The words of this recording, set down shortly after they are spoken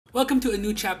Welcome to a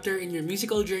new chapter in your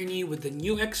musical journey with the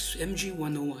Nux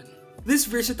Mg-101. This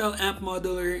versatile amp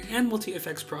modular and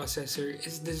multi-effects processor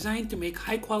is designed to make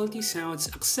high-quality sounds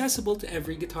accessible to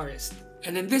every guitarist.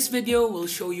 And in this video, we'll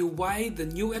show you why the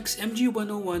Nux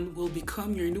Mg-101 will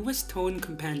become your newest tone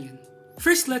companion.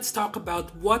 First, let's talk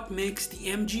about what makes the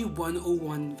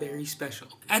MG-101 very special.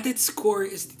 At its core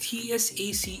is the TS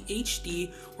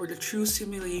AC-HD, or the true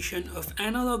simulation of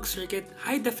analog circuit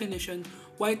high-definition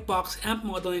white box amp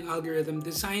modeling algorithm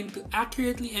designed to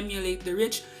accurately emulate the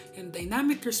rich and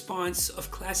dynamic response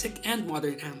of classic and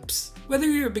modern amps. Whether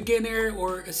you're a beginner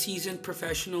or a seasoned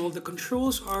professional, the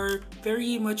controls are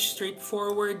very much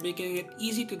straightforward, making it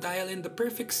easy to dial in the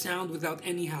perfect sound without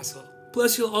any hassle.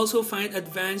 Plus, you'll also find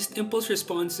advanced impulse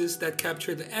responses that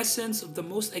capture the essence of the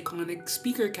most iconic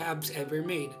speaker cabs ever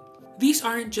made. These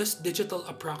aren't just digital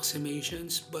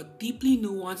approximations, but deeply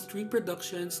nuanced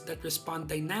reproductions that respond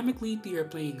dynamically to your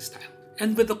playing style.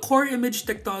 And with the Core-Image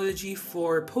technology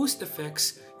for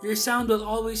post-effects, your sound will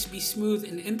always be smooth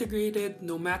and integrated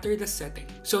no matter the setting.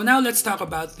 So now let's talk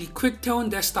about the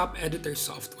QuickTone desktop editor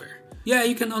software. Yeah,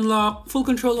 you can unlock full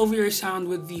control over your sound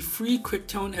with the free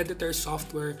QuickTone editor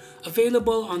software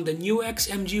available on the Nux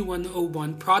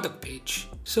Mg-101 product page.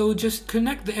 So just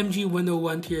connect the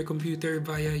MG-101 to your computer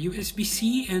via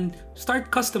USB-C and start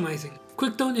customizing.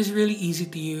 QuickTone is really easy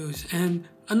to use, and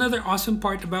another awesome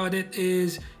part about it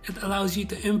is it allows you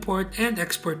to import and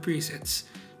export presets,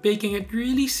 making it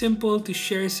really simple to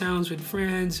share sounds with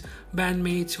friends,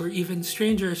 bandmates, or even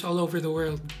strangers all over the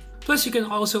world. Plus, you can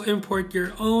also import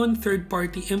your own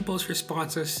third-party impulse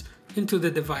responses into the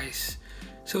device.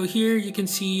 So here you can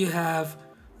see you have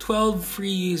 12 free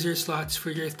user slots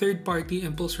for your third-party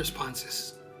impulse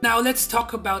responses. Now let's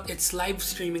talk about its live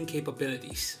streaming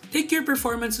capabilities. Take your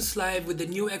performances live with the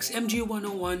Nux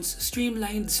Mg-101's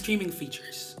streamlined streaming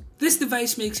features. This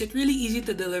device makes it really easy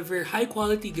to deliver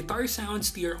high-quality guitar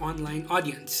sounds to your online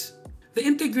audience. The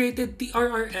integrated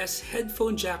TRRS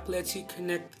headphone jack lets you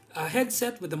connect a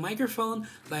headset with a microphone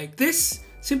like this,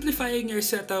 simplifying your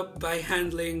setup by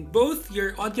handling both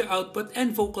your audio output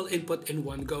and vocal input in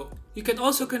one go. You can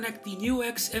also connect the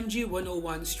Nux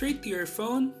Mg-101 straight to your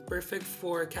phone, perfect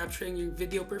for capturing your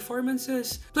video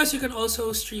performances. Plus, you can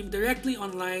also stream directly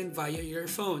online via your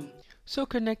phone. So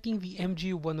connecting the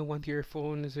MG-101 to your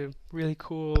phone is a really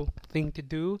cool thing to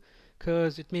do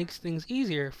because it makes things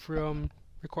easier, from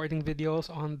recording videos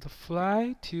on the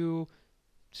fly to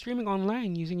streaming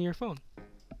online using your phone.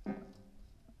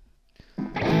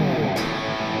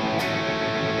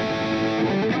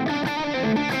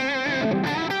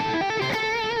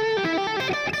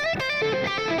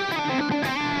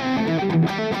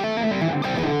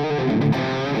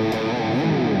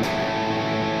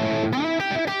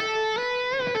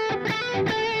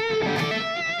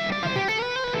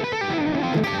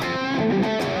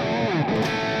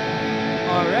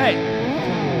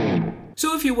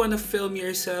 So if you want to film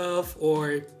yourself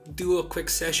or do a quick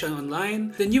session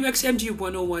online, the Nux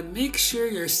Mg-101 makes sure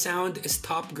your sound is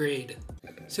top grade.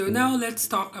 So now let's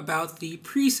talk about the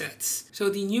presets. So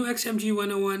the Nux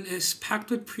Mg-101 is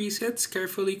packed with presets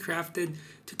carefully crafted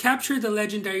to capture the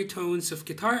legendary tones of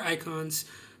guitar icons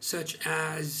such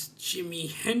as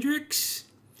Jimi Hendrix,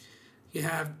 you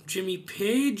have Jimmy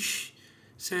Page,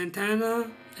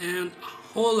 Santana, and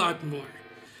a whole lot more.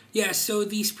 Yeah, so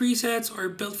these presets are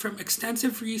built from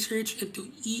extensive research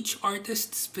into each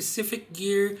artist's specific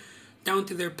gear down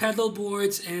to their pedal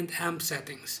boards and amp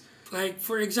settings. Like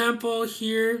for example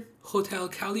here, Hotel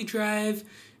Cali Drive,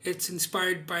 it's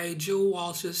inspired by Joe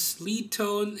Walsh's lead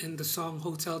tone in the song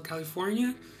Hotel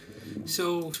California.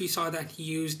 So we saw that he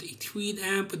used a tweed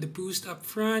amp with the boost up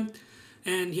front,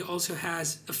 and he also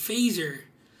has a phaser.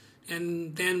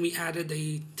 And then we added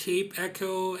a tape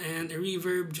echo and a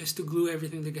reverb just to glue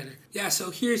everything together. Yeah,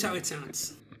 so here's how it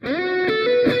sounds.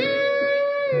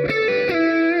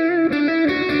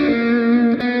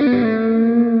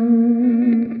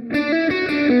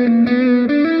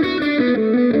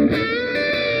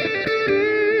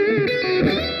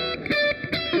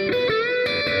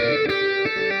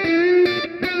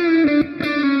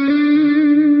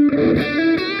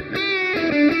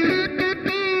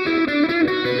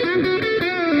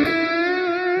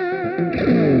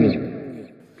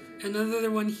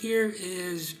 Another one here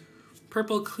is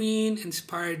Purple Clean,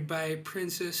 inspired by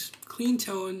Prince's clean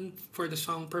tone for the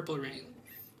song Purple Rain.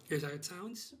 Here's how it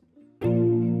sounds.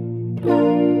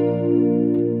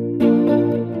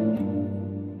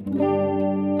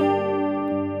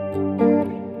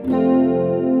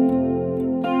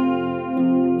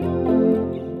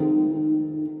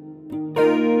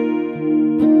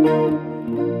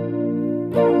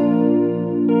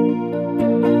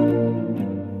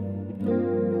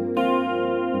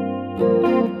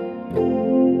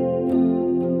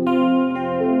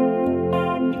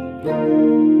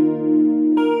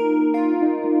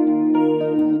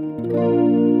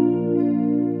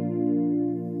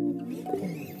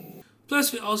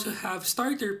 Plus, we also have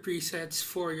starter presets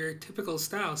for your typical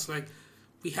styles. Like,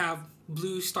 we have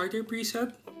blue starter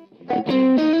preset.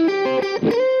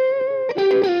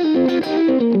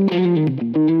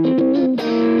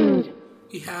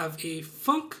 We have a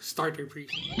funk starter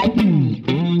preset.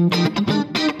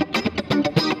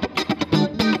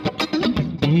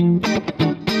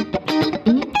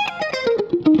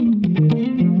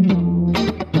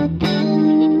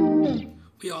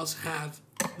 We also have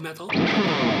metal.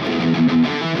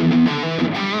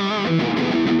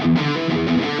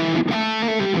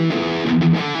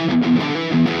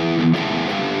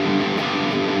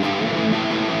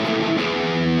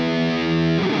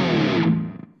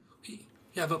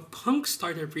 We have a punk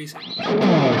starter preset.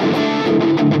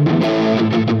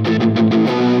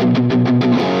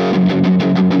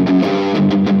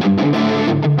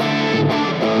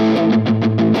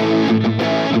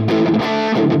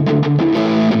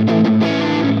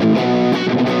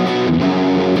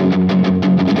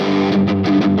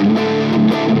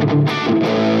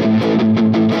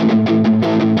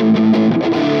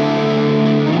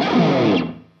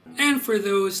 For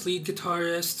those lead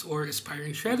guitarists or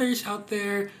aspiring shredders out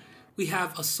there, we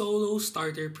have a solo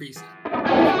starter preset.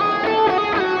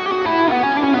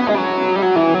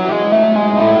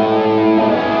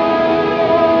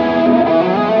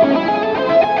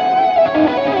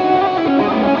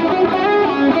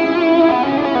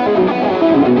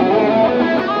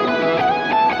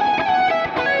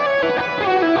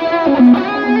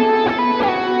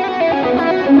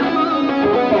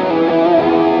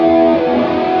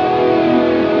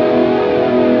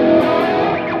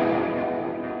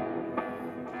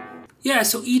 Yeah,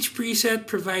 so each preset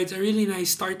provides a really nice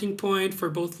starting point for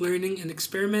both learning and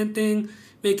experimenting,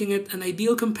 making it an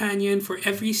ideal companion for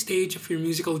every stage of your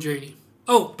musical journey.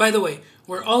 Oh, by the way,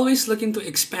 we're always looking to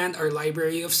expand our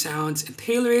library of sounds and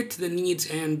tailor it to the needs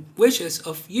and wishes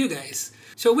of you guys.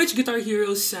 So which Guitar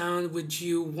Heroes sound would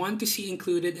you want to see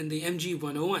included in the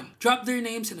MG-101? Drop their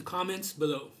names in the comments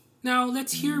below. Now,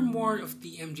 let's hear more of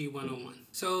the MG-101.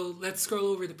 So let's scroll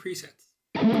over the presets.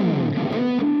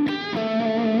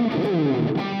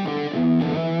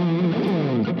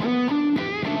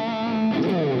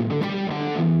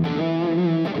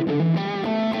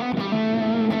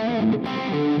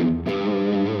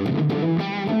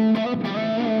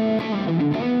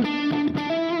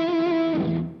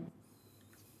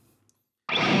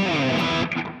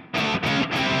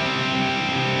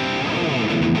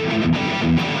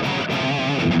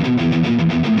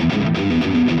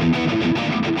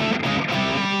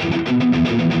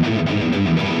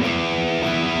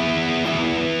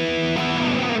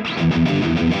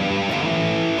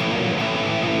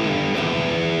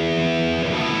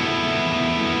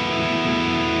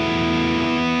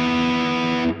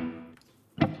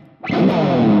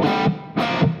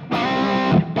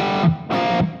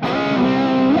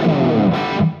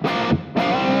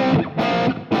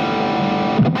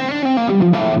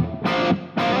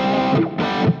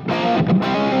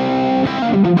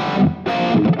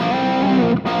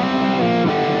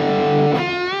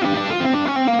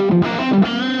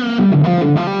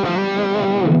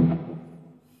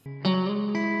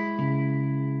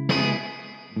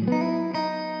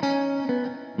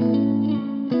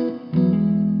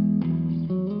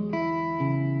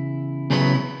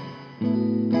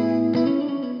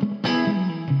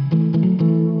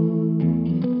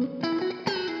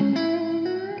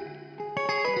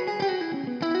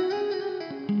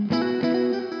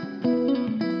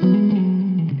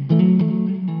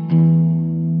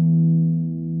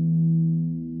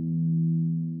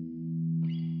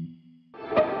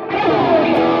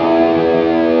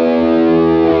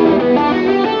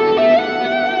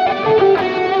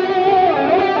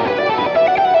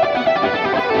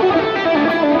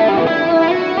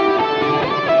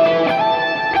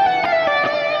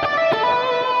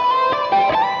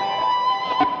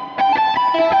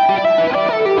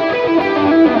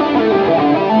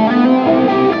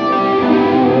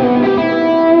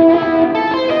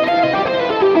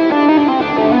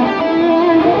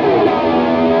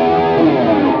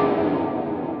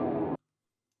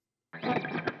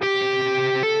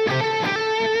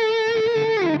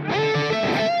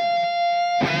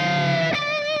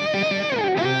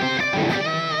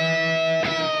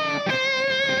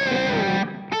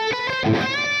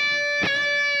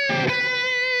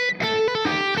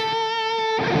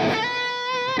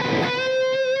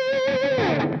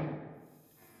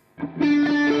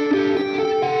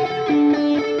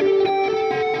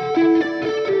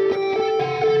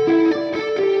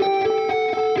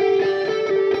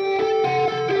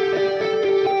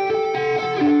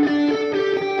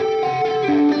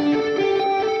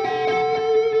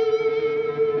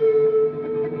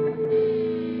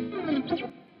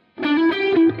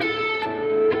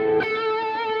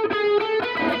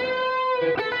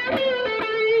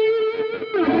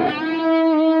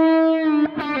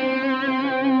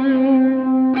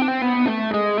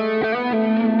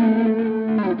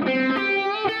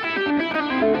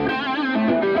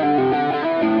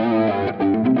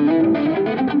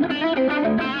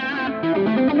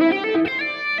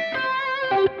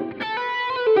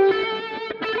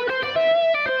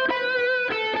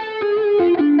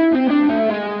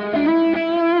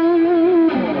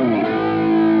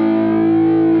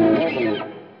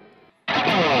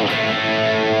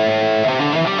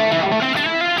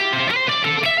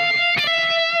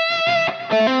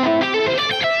 Yeah,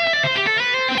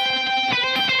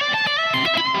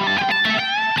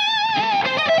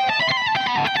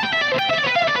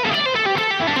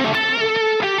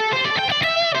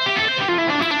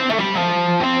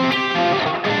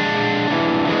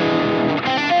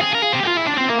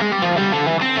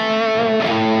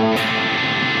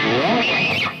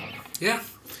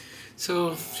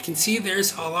 so you can see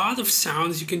there's a lot of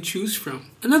sounds you can choose from.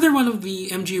 Another one of the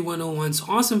MG-101's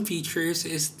awesome features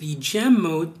is the jam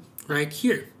mode right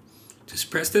here.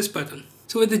 Just press this button.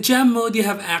 So with the jam mode, you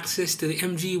have access to the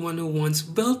MG-101's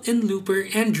built-in looper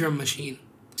and drum machine.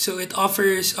 So it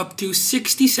offers up to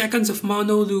 60 seconds of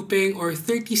mono looping or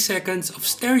 30 seconds of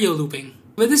stereo looping.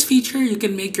 With this feature, you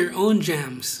can make your own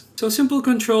jams. So simple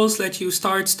controls let you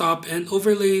start, stop, and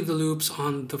overlay the loops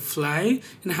on the fly,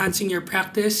 enhancing your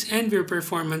practice and your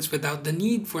performance without the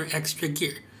need for extra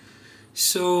gear.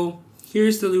 So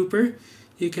here's the looper.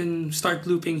 You can start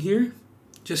looping here.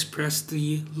 Just press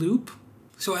the loop.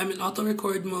 So I'm in auto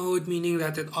record mode, meaning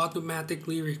that it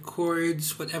automatically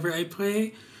records whatever I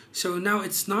play. So now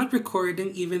it's not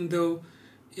recording even though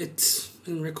it's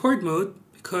in record mode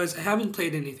because I haven't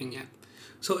played anything yet.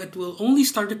 So it will only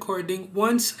start recording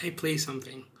once I play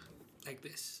something, like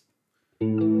this.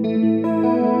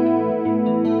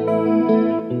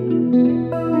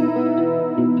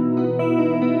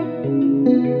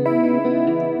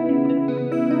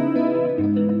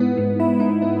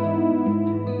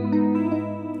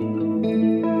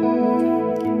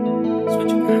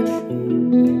 Switch patch.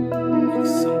 Make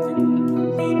something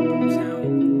lead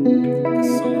sound, like a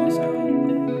solo sound.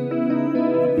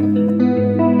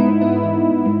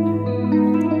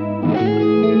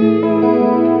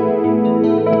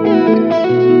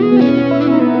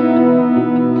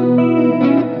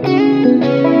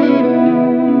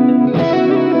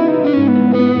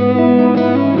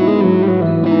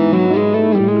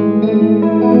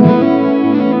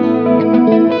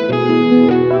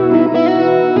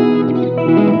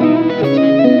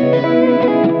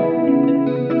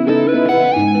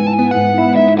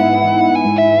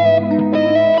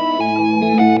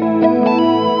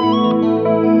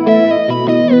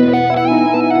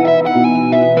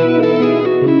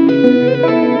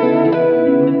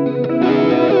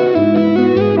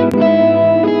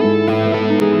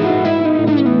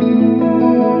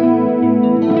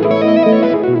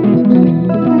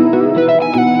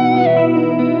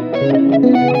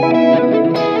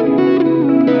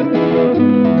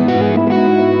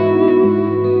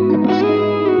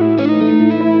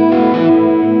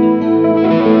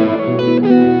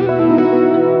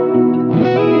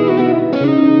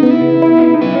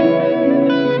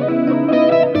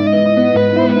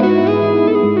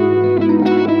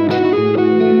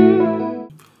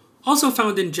 Also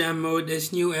found in jam mode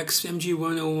is NUX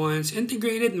Mg-101's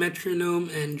integrated metronome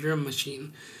and drum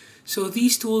machine. So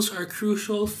these tools are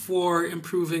crucial for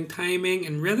improving timing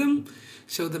and rhythm.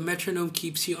 So the metronome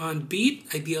keeps you on beat,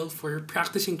 ideal for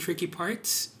practicing tricky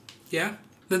parts. Yeah.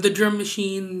 Then the drum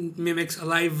machine mimics a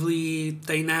lively,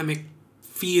 dynamic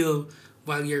feel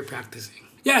while you're practicing.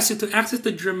 Yeah, so to access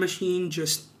the drum machine,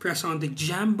 just press on the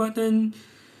jam button,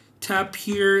 tap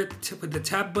here with the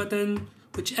tap button,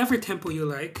 whichever tempo you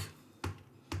like.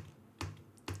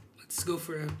 Let's go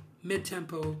for a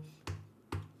mid-tempo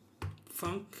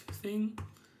funk thing.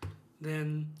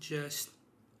 Then just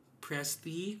press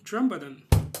the drum button.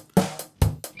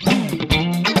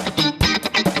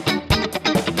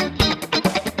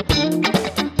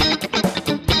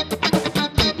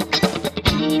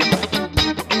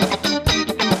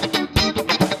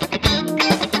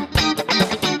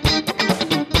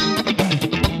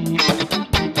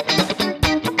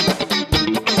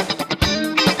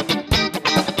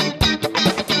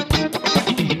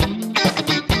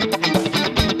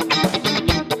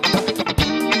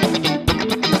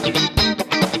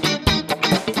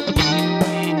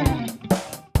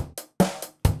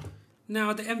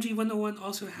 Now the MG-101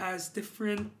 also has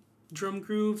different drum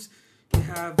grooves. You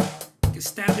have like a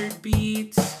standard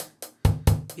beat,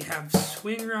 you have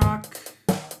swing rock,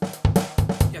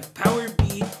 you have power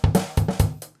beat,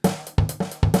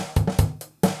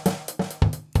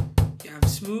 you have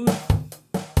smooth,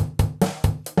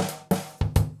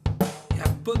 you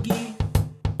have boogie.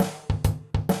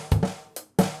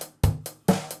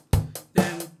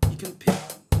 Then you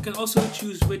can also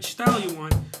choose which style you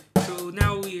want. So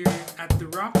now we're at the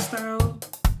rock style,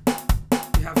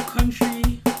 we have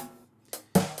country,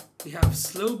 we have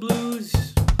slow blues,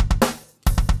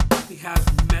 we have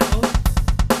metal,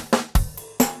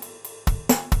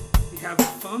 we have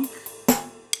funk.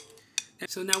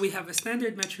 So now we have a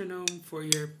standard metronome for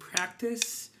your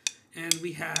practice, and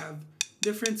we have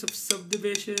difference of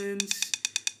subdivisions,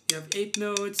 You have 8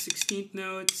 notes, 16th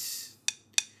notes,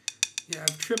 you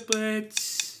have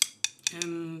triplets,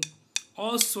 and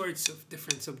all sorts of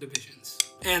different subdivisions.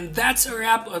 And that's a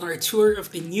wrap on our tour of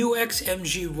the NUX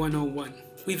Mg-101.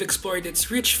 We've explored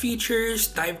its rich features,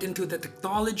 dived into the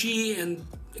technology, and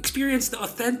experienced the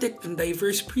authentic and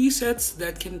diverse presets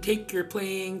that can take your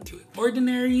playing to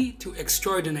ordinary to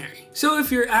extraordinary. So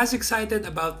if you're as excited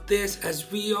about this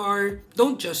as we are,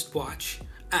 don't just watch,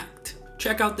 act.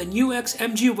 Check out the NUX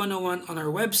Mg-101 on our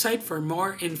website for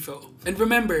more info. And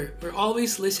remember, we're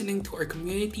always listening to our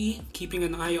community, keeping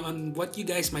an eye on what you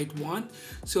guys might want.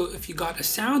 So if you got a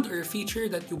sound or a feature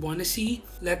that you want to see,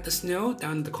 let us know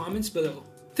down in the comments below.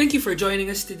 Thank you for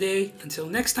joining us today. Until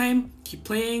next time, keep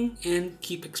playing and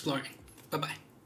keep exploring. Bye-bye.